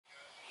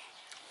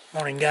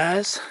Morning,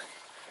 guys.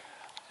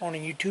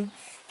 Morning, YouTube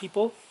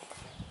people.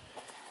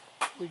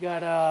 We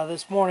got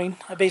this morning.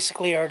 I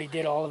basically already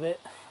did all of it.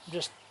 I'm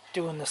just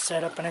doing the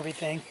setup and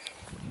everything.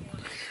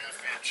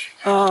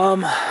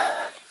 Ended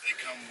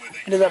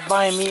up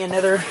buying me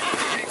another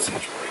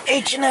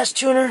H&S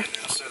tuner.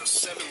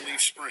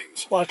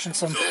 Watching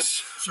some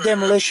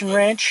Demolition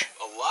Ranch.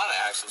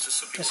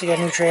 Guess I got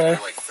a new trailer.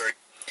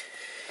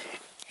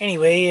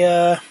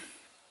 Anyway,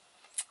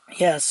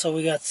 yeah, so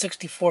we got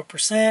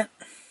 64%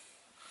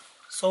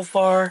 so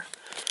far.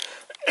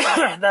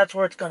 That's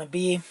where it's gonna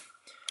be.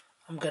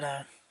 I'm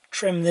gonna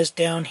trim this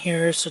down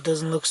here so it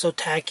doesn't look so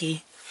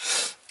tacky.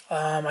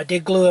 I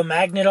did glue a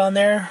magnet on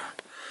there.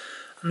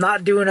 I'm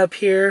not doing up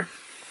here.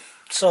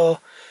 So,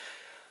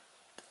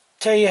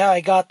 tell you how I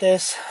got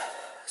this.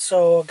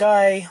 So, a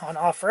guy on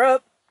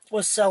OfferUp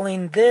was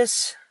selling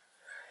this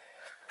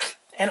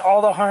and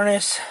all the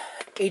harness,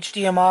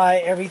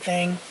 HDMI,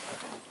 everything.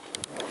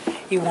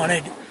 He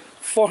wanted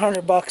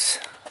 400 bucks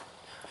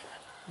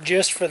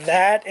just for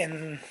that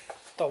and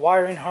the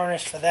wiring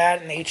harness for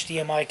that and the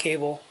HDMI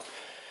cable.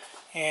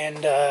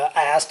 And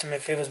I asked him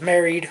if it was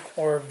married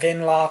or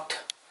VIN locked,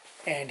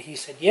 and he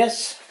said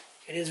yes,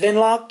 it is VIN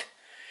locked.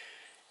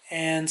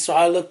 And so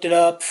I looked it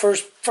up.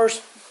 First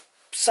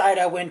site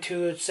I went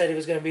to, it said it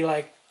was going to be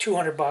like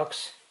 200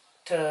 bucks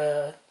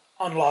to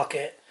unlock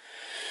it.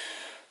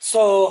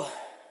 So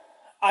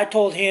I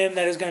told him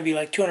that it was going to be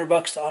like 200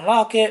 bucks to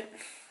unlock it.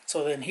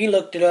 So then he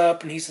looked it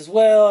up and he says,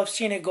 well, I've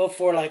seen it go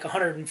for like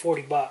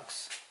 140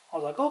 bucks. I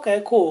was like,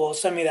 okay, cool. Well,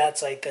 send me that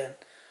site then.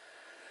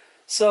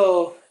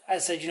 So I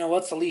said, you know,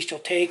 what's the least you'll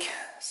take?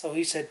 So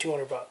he said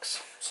 200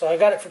 bucks. So I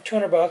got it for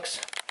 200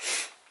 bucks.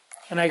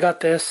 And I got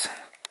this.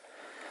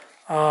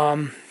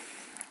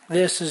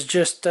 This is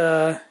just,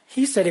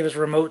 he said it was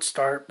remote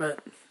start,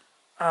 but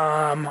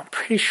I'm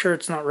pretty sure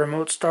it's not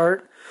remote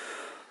start.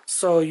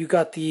 So you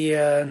got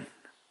the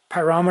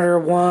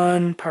pyrometer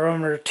 1,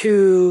 pyrometer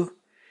 2,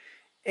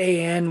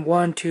 AN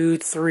 1, 2,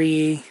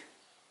 3,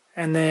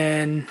 and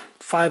then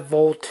 5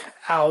 volt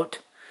out.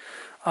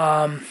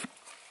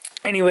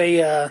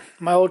 Anyway,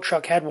 my old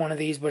truck had one of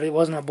these, but it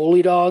wasn't a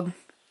bully dog.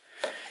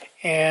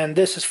 And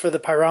this is for the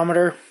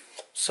pyrometer.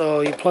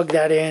 So you plug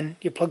that in.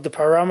 You plug the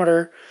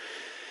pyrometer,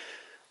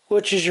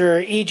 which is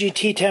your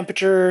EGT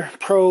temperature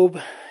probe.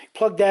 You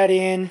plug that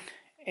in,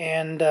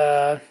 and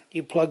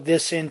you plug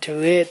this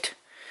into it,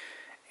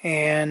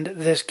 and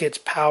this gets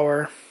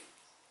power.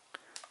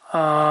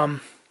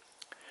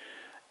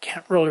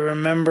 Can't really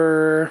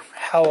remember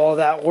how all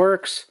that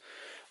works,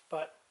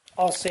 but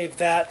I'll save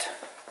that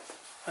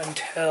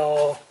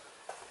until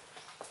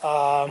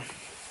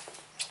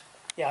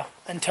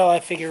until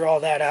I figure all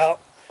that out,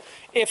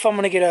 if I'm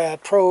gonna get a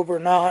probe or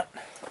not.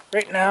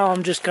 Right now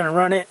I'm just gonna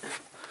run it.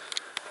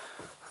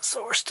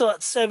 So we're still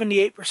at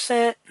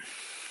 78%.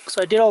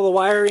 So I did all the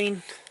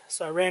wiring,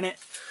 so I ran it.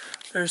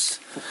 There's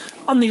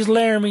on these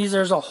Laramies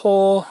there's a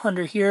hole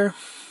under here,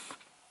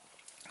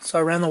 so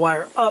I ran the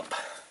wire up,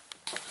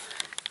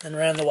 then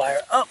ran the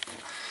wire up,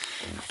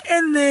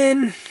 and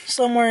then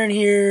somewhere in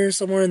here,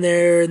 somewhere in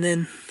there, and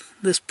then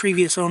this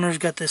previous owner's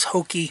got this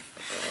hokey,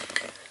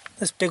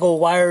 this big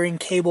old wiring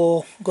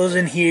cable goes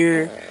in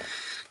here.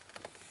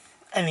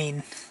 I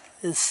mean,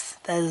 that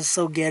is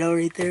so ghetto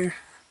right there.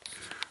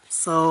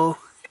 So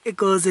it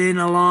goes in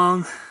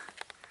along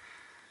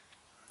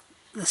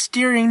the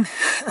steering,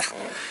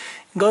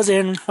 goes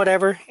in,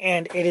 whatever,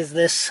 and it is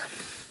this.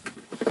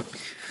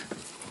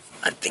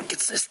 I think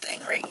it's this thing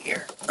right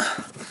here.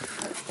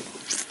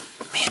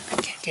 Man, I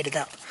can't get it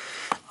out.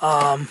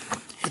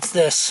 It's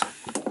this.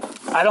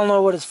 I don't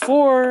know what it's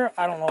for.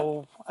 I don't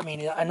know. I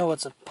mean, I know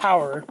it's a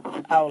power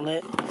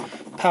outlet,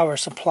 power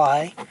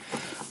supply,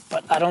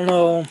 but I don't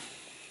know.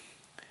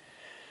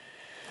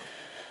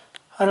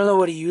 I don't know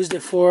what he used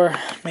it for.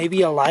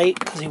 Maybe a light,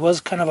 because he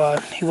was kind of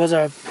a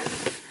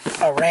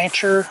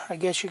rancher, I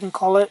guess you can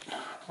call it,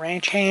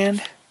 ranch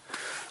hand.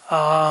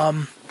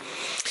 But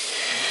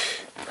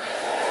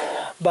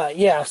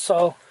yeah,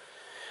 so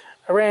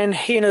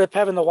he ended up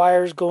having the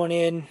wires going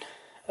in,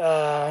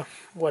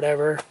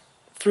 whatever,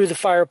 through the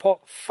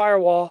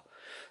firewall.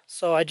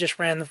 So I just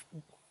ran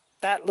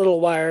that little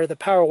wire, the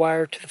power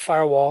wire, to the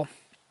firewall,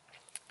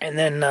 and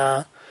then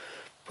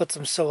put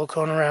some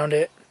silicone around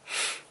it.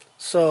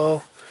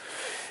 So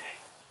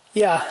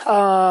yeah,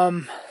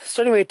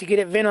 so anyway, to get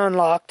it VIN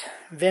unlocked,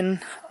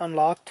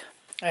 I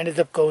ended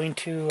up going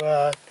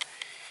to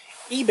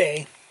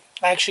eBay.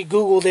 I actually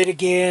Googled it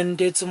again,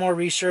 did some more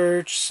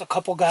research, a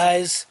couple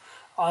guys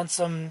on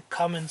some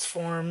Cummins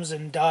forums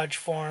and Dodge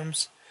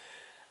forums.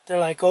 They're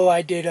like, oh,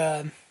 I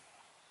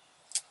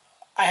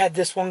had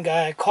this one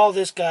guy, call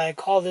this guy,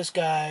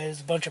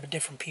 there's a bunch of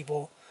different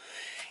people.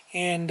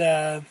 And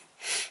yeah,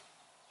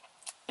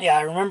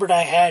 I remembered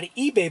I had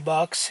eBay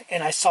bucks,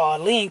 and I saw a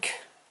link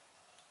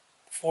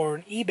for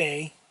an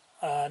eBay,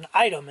 an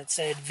item. It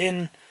said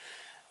VIN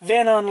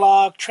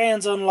unlocked,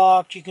 trans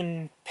unlocked. You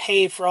can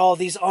pay for all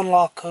these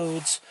unlock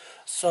codes.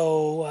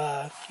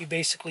 So you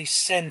basically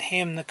send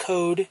him the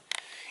code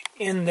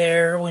in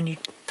there when you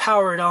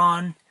power it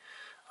on.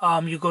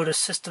 You go to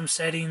system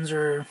settings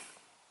or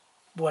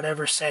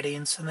whatever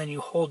settings, and then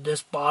you hold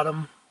this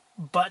bottom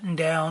button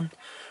down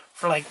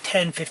for like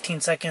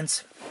 10-15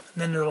 seconds,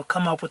 and then it'll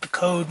come up with the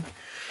code.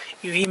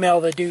 You email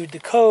the dude the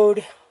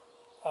code,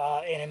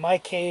 and in my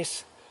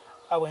case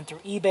I went through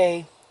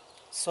eBay,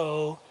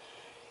 so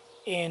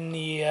in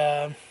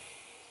the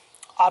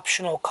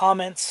optional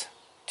comments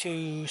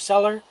to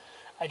seller,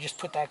 I just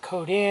put that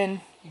code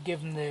in. You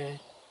give them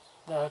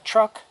the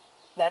truck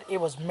that it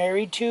was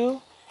married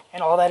to,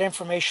 and all that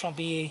information will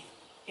be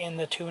in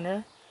the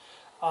tuner.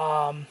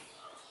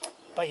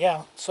 But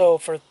yeah, so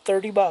for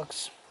 30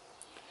 bucks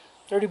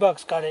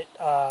got it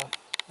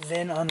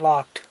VIN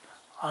unlocked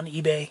on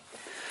eBay.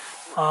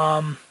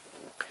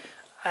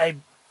 I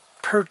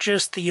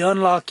purchased the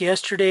unlock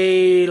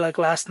yesterday, like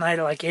last night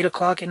at like 8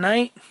 o'clock at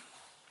night,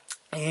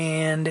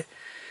 and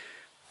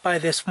by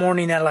this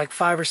morning at like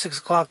 5 or 6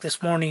 o'clock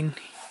this morning,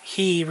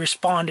 he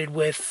responded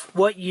with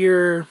what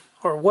year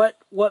or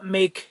what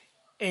make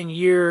and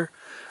year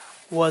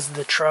was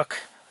the truck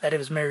that it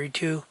was married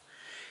to.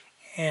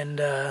 And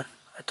I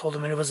told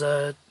him it was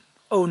a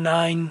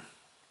 '09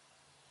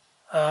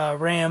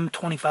 Ram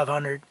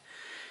 2500.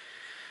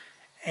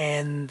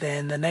 And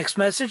then the next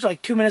message,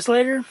 like 2 minutes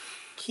later,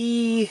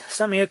 he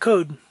sent me a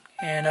code,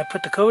 and I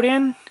put the code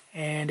in,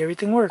 and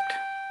everything worked.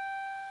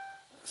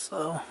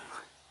 So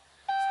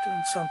it's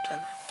doing something.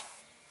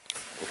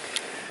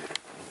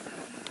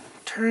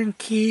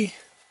 Turnkey.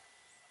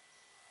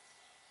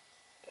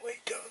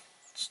 Wait till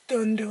it's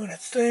done doing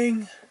its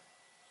thing.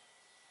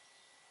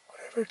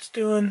 Whatever it's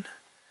doing.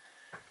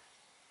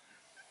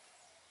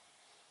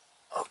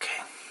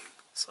 Okay,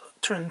 so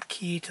turn the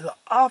key to the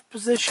off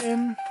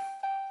position.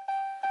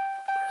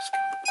 Press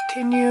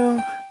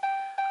continue.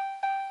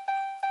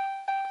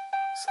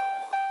 So,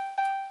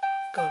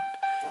 go.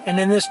 And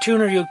in this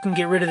tuner, you can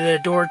get rid of the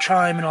door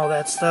chime and all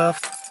that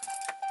stuff.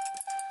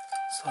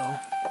 So,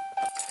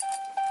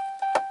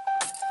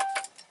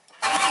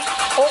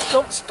 oh,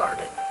 don't start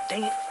it.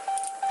 Dang it.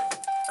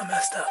 I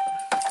messed up.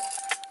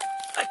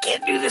 I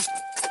can't do this.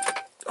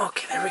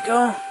 Okay, there we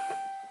go.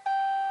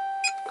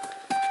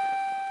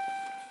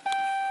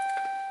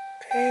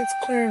 Okay, it's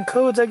clearing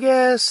codes, I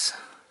guess.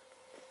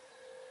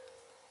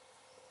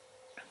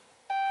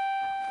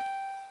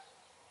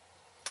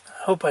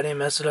 I hope I didn't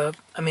mess it up.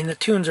 I mean, the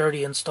tune's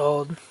already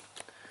installed.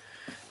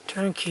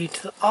 Turn key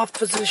to the off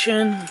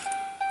position.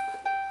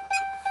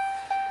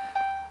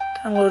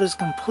 Download is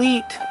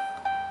complete.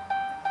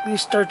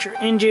 Restart your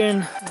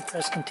engine and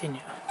press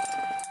continue.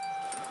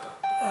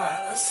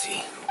 Alright, let's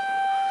see.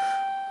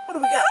 What do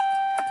we got?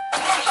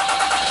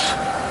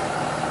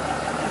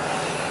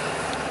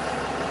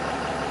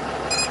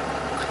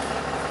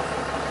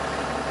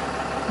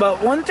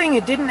 But one thing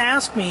it didn't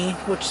ask me,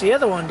 which the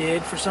other one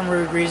did for some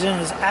weird reason,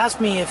 is ask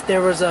me if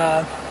there was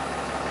if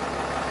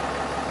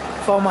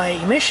all my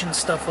emission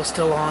stuff was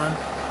still on,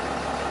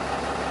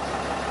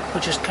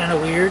 which is kind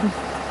of weird.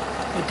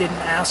 It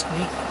didn't ask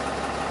me.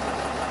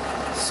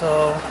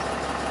 So,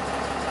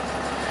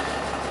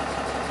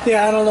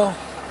 yeah, I don't know.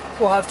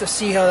 We'll have to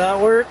see how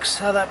that works,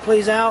 how that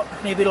plays out.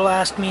 Maybe it'll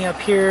ask me up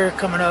here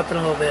coming up in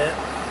a little bit.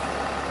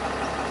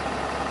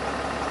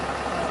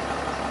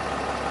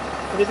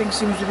 Everything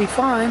seems to be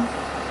fine.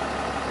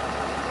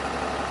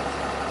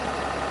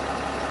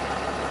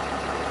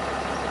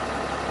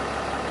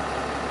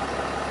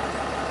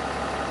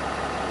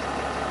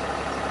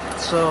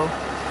 So,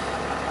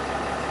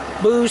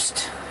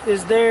 boost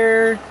is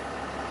there.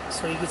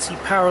 So you can see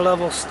power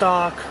level,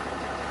 stock,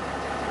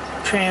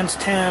 trans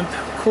temp,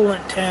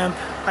 coolant temp.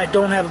 I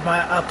don't have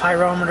a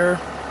pyrometer.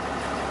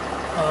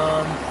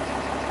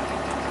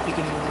 You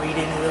can even read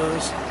any of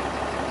those.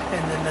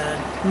 And then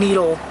the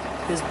needle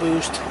is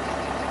boost.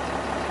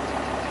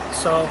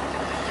 So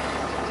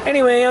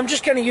anyway, I'm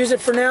just going to use it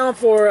for now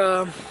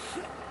for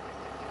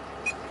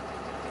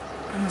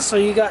so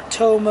you got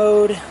tow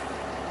mode,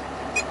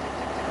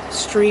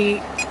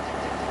 street,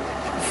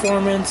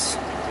 performance.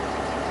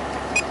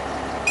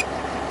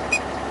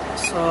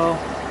 So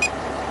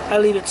I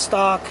leave it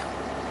stock.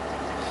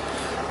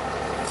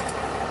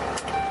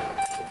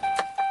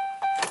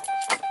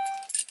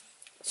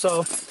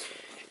 So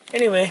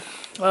anyway,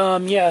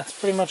 yeah, it's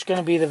pretty much going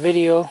to be the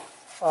video.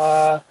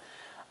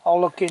 I'll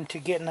look into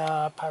getting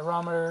a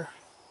pyrometer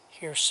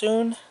here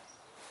soon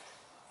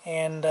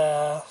and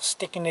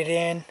sticking it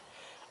in.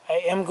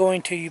 I am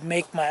going to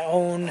make my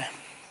own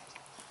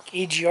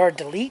AGR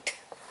delete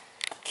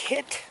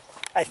kit,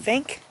 I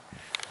think.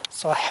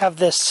 So I have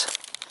this,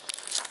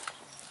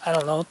 I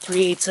don't know,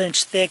 3/8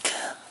 inch thick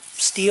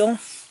steel.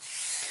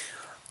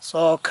 So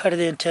I'll cut it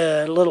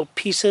into little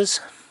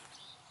pieces.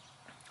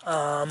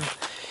 And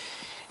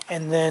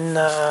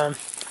then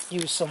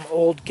use some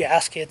old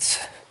gaskets.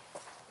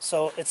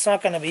 So it's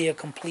not going to be a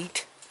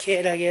complete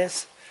kit, I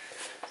guess.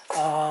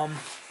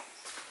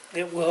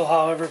 It will,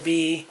 however,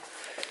 be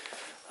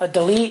a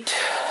delete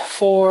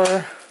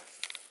for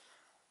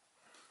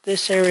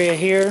this area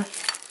here.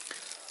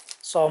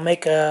 So I'll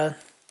make a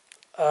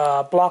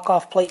block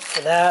off plate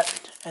for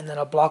that, and then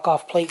a block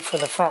off plate for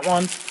the front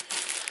one.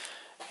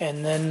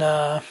 And then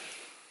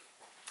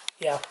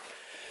yeah.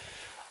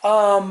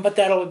 But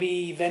that'll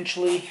be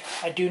eventually.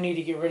 I do need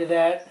to get rid of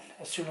that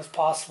as soon as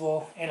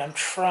possible, and I'm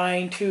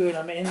trying to, and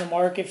I'm in the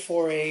market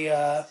for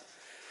a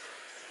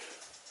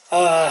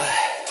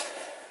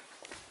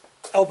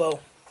elbow,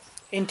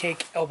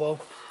 intake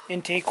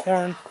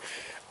horn,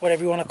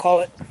 whatever you want to call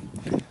it.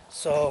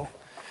 So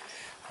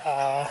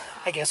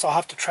I guess I'll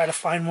have to try to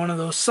find one of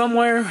those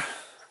somewhere.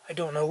 I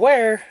don't know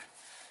where,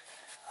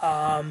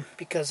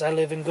 because I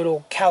live in good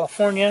old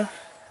California.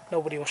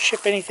 Nobody will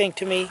ship anything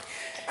to me.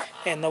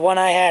 And the one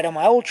I had on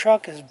my old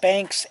truck is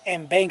Banks,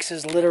 and Banks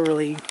is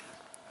literally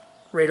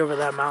right over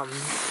that mountain.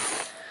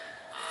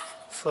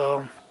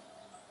 So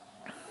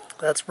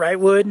that's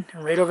Brightwood,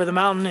 and right over the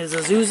mountain is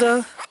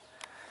Azusa,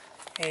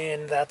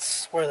 and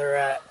that's where they're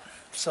at.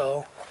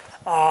 So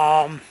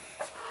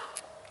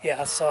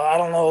yeah, so I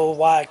don't know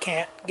why I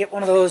can't get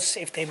one of those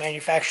if they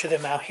manufacture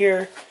them out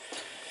here,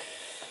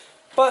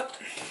 but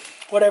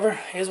whatever,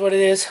 it is what it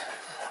is.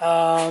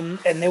 And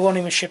they won't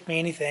even ship me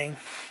anything,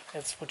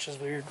 which is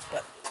weird,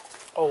 but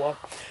oh well.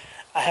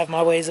 I have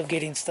my ways of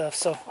getting stuff.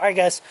 So alright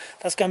guys,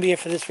 that's gonna be it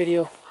for this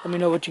video. Let me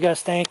know what you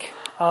guys think,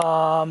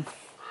 or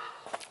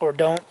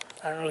don't.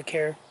 I don't really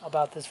care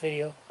about this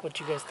video, what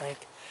you guys think.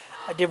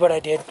 I did what I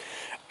did.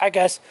 Alright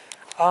guys,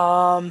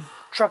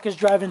 truck is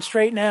driving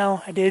straight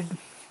now. I did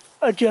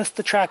adjust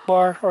the track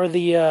bar, or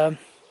the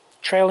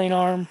trailing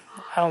arm.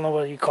 I don't know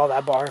what you call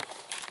that bar.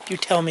 You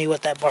tell me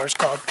what that bar is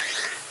called.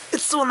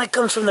 It's the one that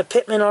comes from the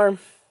pitman arm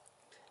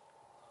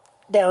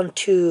down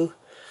to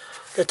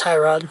the tie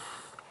rod.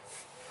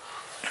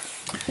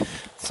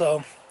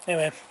 So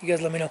anyway, you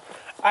guys let me know.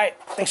 Alright,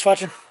 thanks for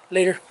watching.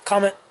 Later.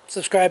 Comment,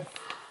 subscribe.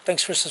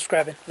 Thanks for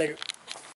subscribing. Later.